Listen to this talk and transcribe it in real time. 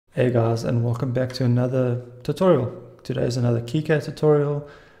Hey guys, and welcome back to another tutorial. Today is another KiCad tutorial.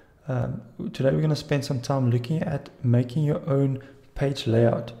 Today we're going to spend some time looking at making your own page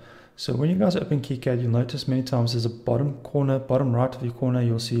layout. So when you guys open KiCad, you'll notice many times there's a bottom corner, bottom right of your corner,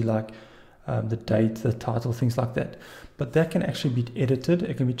 you'll see like the date, the title, things like that. But that can actually be edited.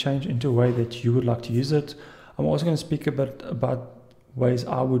 It can be changed into a way that you would like to use it. I'm also going to speak a bit about ways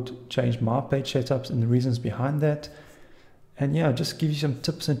I would change my page setups and the reasons behind that. And yeah, just give you some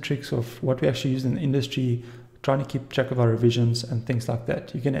tips and tricks of what we actually use in the industry, trying to keep track of our revisions and things like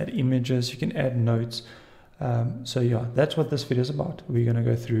that. You can add images, you can add notes. So yeah, that's what this video is about. We're going to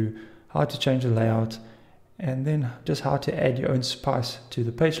go through how to change the layout and then just how to add your own spice to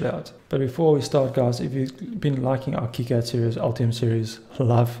the page layout. But before we start, guys, if you've been liking our KiCad series, Altium series,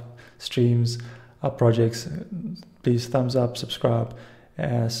 love streams, our projects, please thumbs up, subscribe,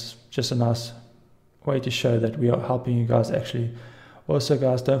 as just a nice way to show that we are helping you guys actually. Also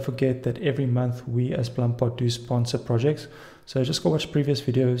guys, don't forget that every month we as Plumpod do sponsor projects, so just go watch previous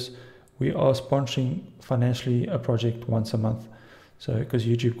videos. We are sponsoring financially a project once a month, so because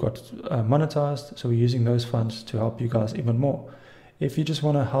YouTube got monetized, so we're using those funds to help you guys even more. If you just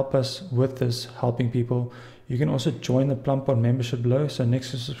want to help us with this, helping people, you can also join the Plumpod membership below. So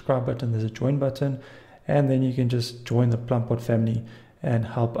next to the subscribe button there's a join button, and then you can just join the Plumpod family and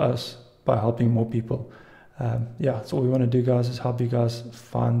help us by helping more people. Yeah, so all we want to do, guys, is help you guys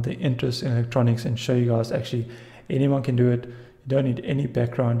find the interest in electronics and show you guys actually anyone can do it. You don't need any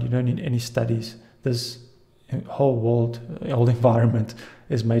background, you don't need any studies. This whole world, whole environment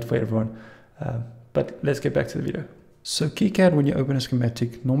is made for everyone. But let's get back to the video. So KiCad, when you open a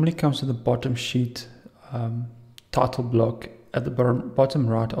schematic, normally comes to the bottom sheet title block at the bottom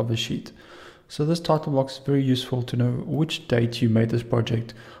right of a sheet. So this title block is very useful to know which date you made this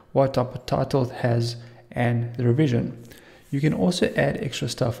project, what type of title it has, and the revision. You can also add extra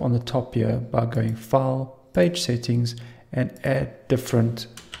stuff on the top here by going File, Page Settings, and add different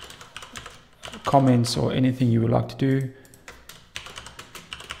comments or anything you would like to do,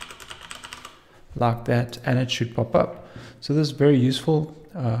 like that, and it should pop up. So this is very useful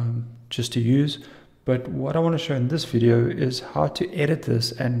just to use. But what I want to show in this video is how to edit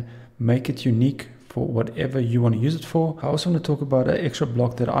this and make it unique for whatever you want to use it for. I also want to talk about an extra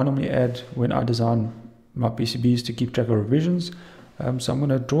block that I normally add when I design my PCBs to keep track of revisions. So I'm going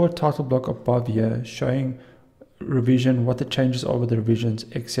to draw a title block above here showing revision, what the changes are with the revisions,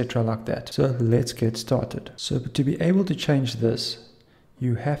 etc. like that. So let's get started. So to be able to change this,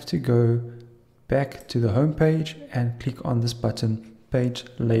 you have to go back to the home page and click on this button, Page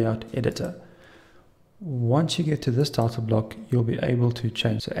Layout Editor. Once you get to this title block, you'll be able to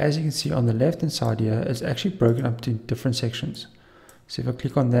change. So as you can see on the left hand side here, it's actually broken up into different sections. So if I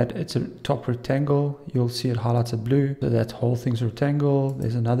click on that, it's a top rectangle. You'll see it highlights a blue. So that whole thing's a rectangle.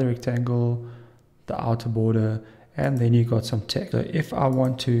 There's another rectangle, the outer border, and then you got some text. So if I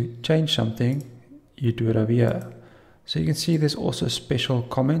want to change something, you do it over here. So you can see there's also special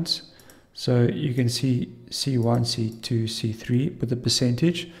comments. So you can see C1, C2, C3 with the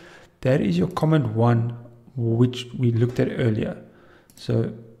percentage. That is your comment 1, which we looked at earlier.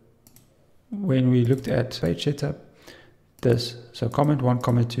 So when we looked at page setup, this, so comment 1,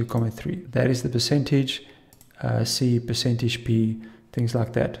 comment 2, comment 3, that is the percentage, C, percentage P, things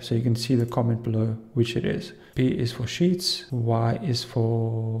like that. So you can see the comment below which it is. P is for sheets, Y is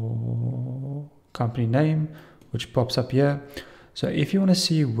for company name, which pops up here. So if you want to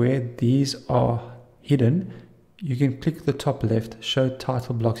see where these are hidden, you can click the top left, show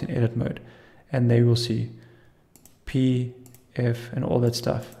title blocks in edit mode, and they will see P, F, and all that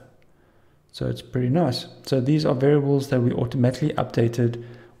stuff. So it's pretty nice. So these are variables that we automatically updated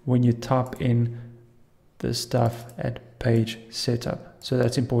when you type in the stuff at page setup. So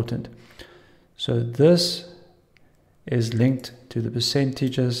that's important. So this is linked to the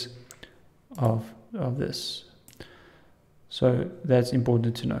percentages of this. So that's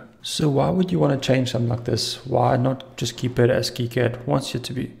important to know. So why would you want to change something like this? Why not just keep it as KiCad wants it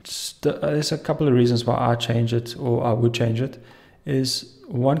to be? There's a couple of reasons why I change it, or I would change it. Is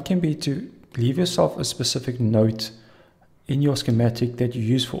one can be to leave yourself a specific note in your schematic that you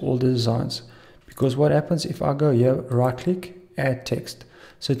use for all the designs. Because what happens if I go here, right click, add text.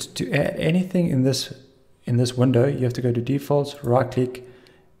 So to add anything in this window, you have to go to defaults, right click,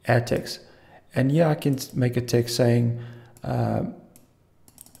 add text. And here I can make a text saying,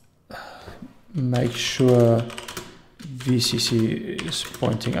 make sure VCC is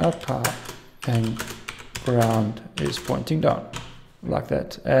pointing up and ground is pointing down, like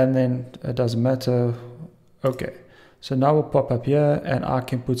that. And then it doesn't matter. Okay, so now we'll pop up here and I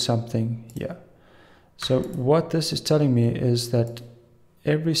can put something here. So what this is telling me is that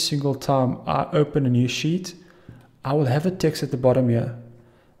every single time I open a new sheet, I will have a text at the bottom here,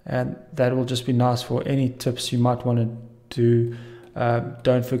 and that will just be nice for any tips you might want to do.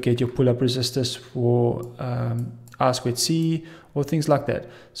 Don't forget your pull-up resistors for I2C or things like that.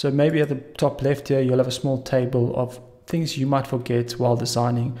 So maybe at the top left here, you'll have a small table of things you might forget while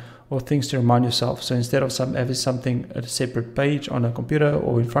designing, or things to remind yourself. So instead of having something at a separate page on a computer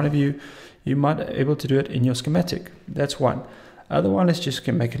or in front of you, you might be able to do it in your schematic. That's one. Other one is just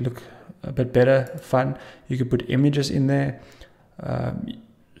can make it look a bit better, fun. You can put images in there,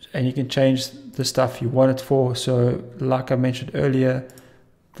 and you can change the stuff you want it for. So like I mentioned earlier,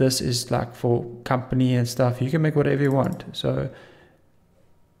 this is like for company and stuff. You can make whatever you want. So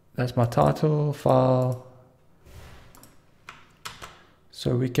that's my title file.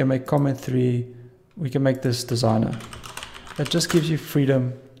 So we can make comment 3, we can make this designer. It just gives you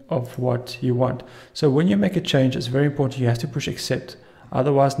freedom of what you want. So when you make a change, it's very important you have to push accept,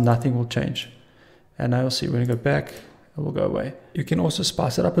 otherwise nothing will change. And now you'll see when you go back, it will go away. You can also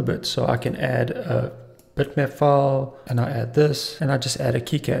spice it up a bit. So I can add a bitmap file, and I add this, and I just add a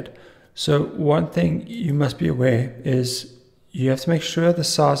KiCad. So one thing you must be aware is you have to make sure the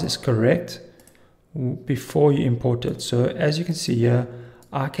size is correct before you import it. So as you can see here,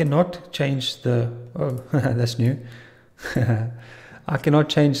 I cannot change the, oh, that's new. I cannot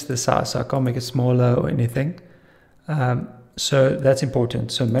change the size, so I can't make it smaller or anything. So that's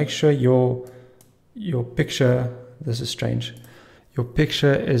important. So make sure your picture, this is strange, your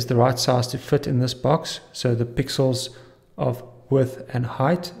picture is the right size to fit in this box. So the pixels of width and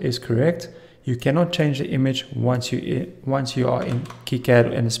height is correct. You cannot change the image once you are in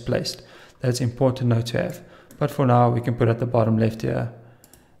KiCad and it's placed. That's important note to have. But for now, we can put it at the bottom left here,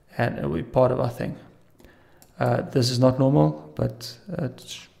 and it will be part of our thing. This is not normal, but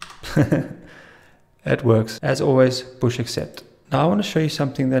it works. As always, push accept. Now I want to show you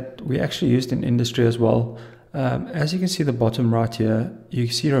something that we actually used in industry as well. As you can see the bottom right here, you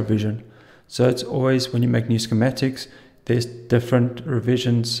see revision. So it's always when you make new schematics, there's different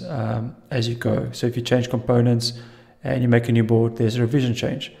revisions as you go. So if you change components and you make a new board, there's a revision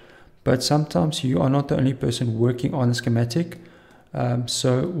change. But sometimes you are not the only person working on the schematic.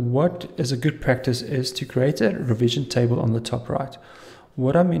 So what is a good practice is to create a revision table on the top right.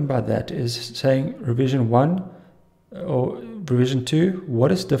 What I mean by that is saying revision 1 or revision 2,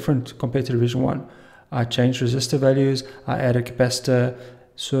 what is different compared to revision 1? I changed resistor values, I added capacitor.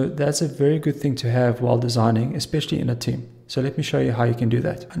 So that's a very good thing to have while designing, especially in a team. So let me show you how you can do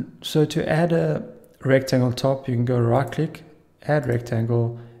that. So to add a rectangle top, you can go right click, add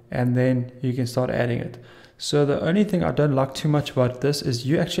rectangle, and then you can start adding it. So the only thing I don't like too much about this is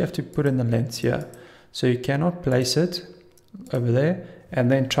you actually have to put in the length here. So you cannot place it over there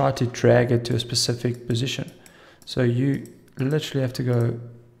and then try to drag it to a specific position. So you literally have to go,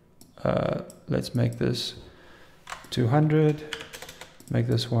 let's make this 200, make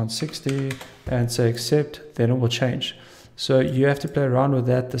this 160, and say accept, then it will change. So you have to play around with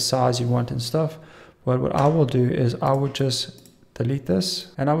that, the size you want and stuff. But what I will do is I would just delete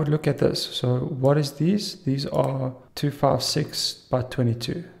this, and I would look at this. So what is these? These are 256 by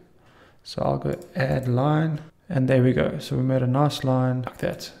 22. So I'll go add line, and there we go. So we made a nice line like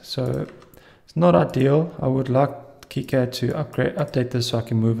that. So it's not ideal. I would like KiCad to update this so I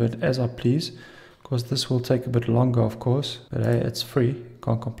can move it as I please, because this will take a bit longer, of course, but hey, it's free,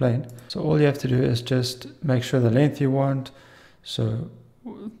 can't complain. So all you have to do is just make sure the length you want. So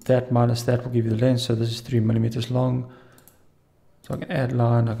that minus that will give you the length. So this is 3 millimeters long. So I can add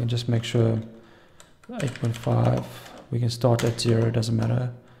line, I can just make sure 8.5, we can start at 0, doesn't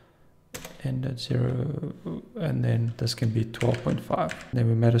matter, end at 0, and then this can be 12.5. Then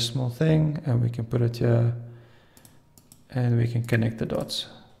we made a small thing, and we can put it here, and we can connect the dots.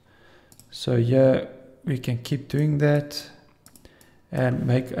 So yeah, we can keep doing that and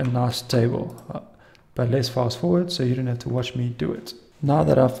make a nice table, but let's fast forward so you don't have to watch me do it. Now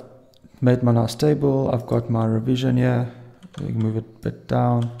that I've made my nice table, I've got my revision here. We can move it a bit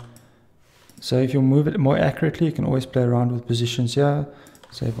down. So if you move it more accurately, you can always play around with positions here.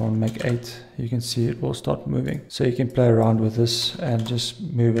 So if I want to make 8, you can see it will start moving. So you can play around with this and just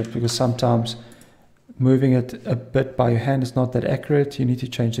move it, because sometimes moving it a bit by your hand is not that accurate. You need to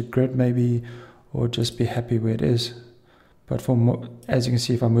change the grid maybe, or just be happy where it is. But for more, as you can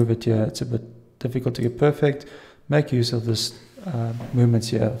see, if I move it here, it's a bit difficult to get perfect. Make use of this movements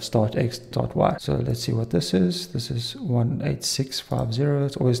here, start X, start Y. So let's see what this is. This is 18650.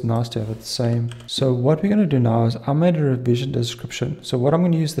 It's always nice to have it the same. So what we're going to do now is I made a revision description. So what I'm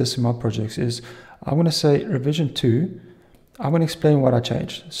going to use this in my projects is I'm going to say revision 2. I'm going to explain what I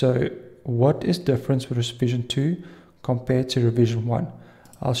changed. So what is difference with revision 2 compared to revision 1?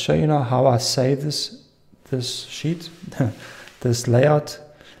 I'll show you now how I save this sheet, this layout,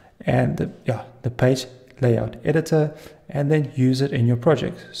 and the page layout editor, and then use it in your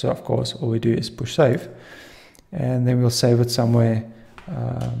project. So of course, all we do is push save, and then we'll save it somewhere,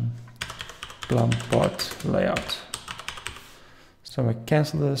 Plumbot layout. So I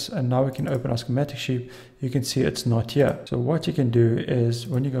cancel this, and now we can open our schematic sheet. You can see it's not here. So what you can do is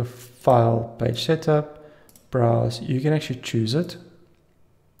when you go File, Page Setup, Browse, you can actually choose it.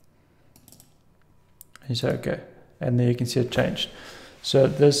 And you say OK, and then you can see it changed. So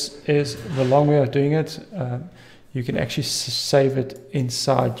this is the long way of doing it. You can actually save it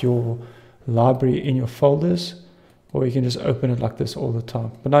inside your library in your folders, or you can just open it like this all the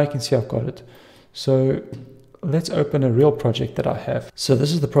time. But now you can see I've got it. So let's open a real project that I have. So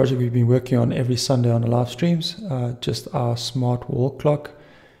this is the project we've been working on every Sunday on the live streams, just our smart wall clock.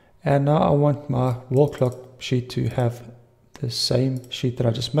 And now I want my wall clock sheet to have the same sheet that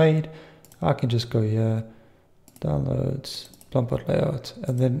I just made. I can just go here, downloads, Plumbot layout,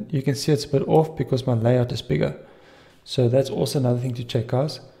 and then you can see it's a bit off because my layout is bigger. So that's also another thing to check,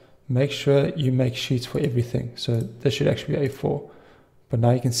 guys. Make sure you make sheets for everything. So this should actually be A4. But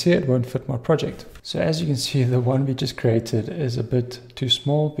now you can see it won't fit my project. So as you can see, the one we just created is a bit too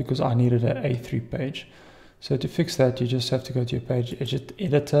small because I needed an A3 page. So to fix that, you just have to go to your page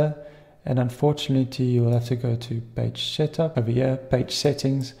editor, and unfortunately you will have to go to page setup over here, page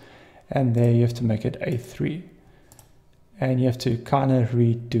settings, and there you have to make it A3. And you have to kind of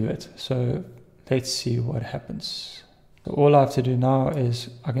redo it. So let's see what happens. So all I have to do now is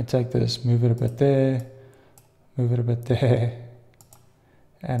I can take this, move it a bit there, move it a bit there,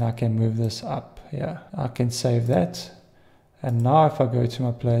 and I can move this up. Yeah, I can save that. And now if I go to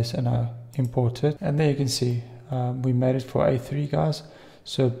my place and I import it, and there you can see we made it for A3, guys.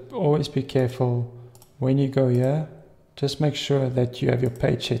 So always be careful when you go here. Just make sure that you have your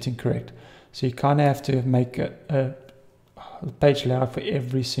page setting correct. So you kind of have to make a page layout for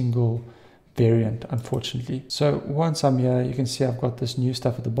every single variant, unfortunately. So once I'm here, you can see I've got this new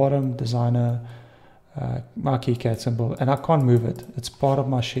stuff at the bottom, designer, my KiCad symbol, and I can't move it. It's part of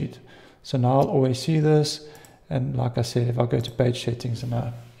my sheet. So now I'll always see this. And like I said, if I go to page settings and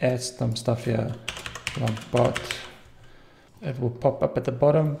I add some stuff here, but it will pop up at the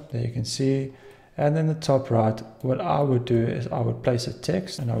bottom. There you can see. And then the top right, what I would do is I would place a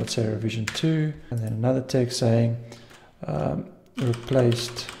text, and I would say revision 2, and then another text saying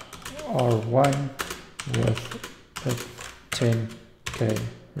replaced R1 with a 10K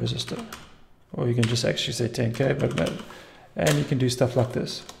resistor. Or you can just actually say 10K, and you can do stuff like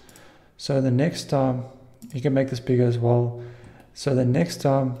this. So the next time, you can make this bigger as well. So the next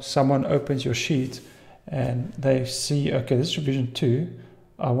time someone opens your sheet and they see, okay, this is revision 2,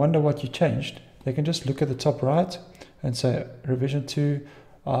 I wonder what you changed. They can just look at the top right and say revision 2,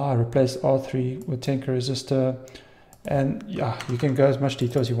 I replaced R3 with 10K resistor. And yeah, you can go as much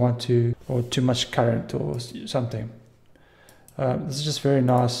detail as you want to, or too much current or something. This is just very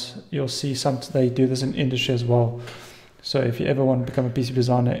nice. You'll see they do this in industry as well. So if you ever want to become a PCB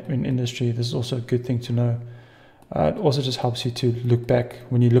designer in industry, this is also a good thing to know. It also just helps you to look back.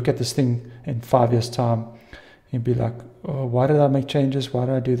 When you look at this thing in 5 years' time, you'll be like, oh, why did I make changes? Why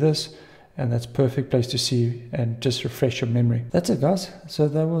did I do this? And that's a perfect place to see and just refresh your memory. That's it, guys. So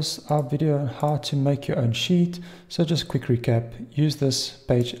that was our video on how to make your own sheet. So just a quick recap. Use this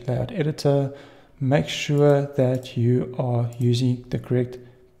page layout editor. Make sure that you are using the correct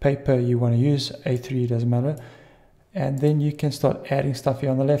paper you want to use. A3, doesn't matter. And then you can start adding stuff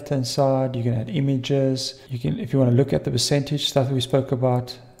here on the left hand side. You can add images. You can, if you want to look at the percentage stuff that we spoke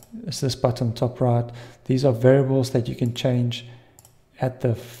about, it's this button on the top right. These are variables that you can change at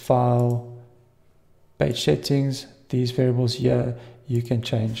the file page settings. These variables here you can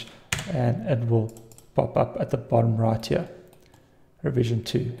change, and it will pop up at the bottom right here, revision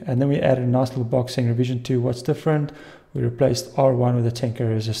 2. And then we added a nice little box saying revision 2, what's different? We replaced R1 with a 10K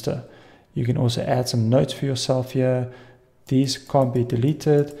resistor. You can also add some notes for yourself here. These can't be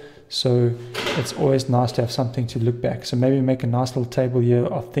deleted, so it's always nice to have something to look back. So maybe make a nice little table here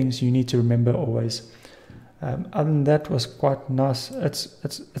of things you need to remember always. Other than that, was quite nice.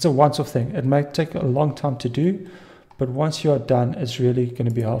 It's a once-off thing. It might take a long time to do, but once you are done, it's really going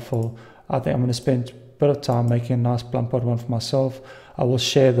to be helpful. I think I'm going to spend a bit of time making a nice Plumbot one for myself. I will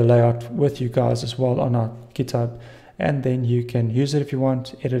share the layout with you guys as well on our GitHub, and then you can use it if you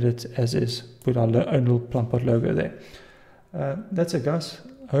want, edit it as is, put our own little Plumbot logo there. That's it, guys.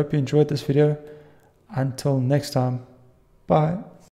 I hope you enjoyed this video. Until next time, bye.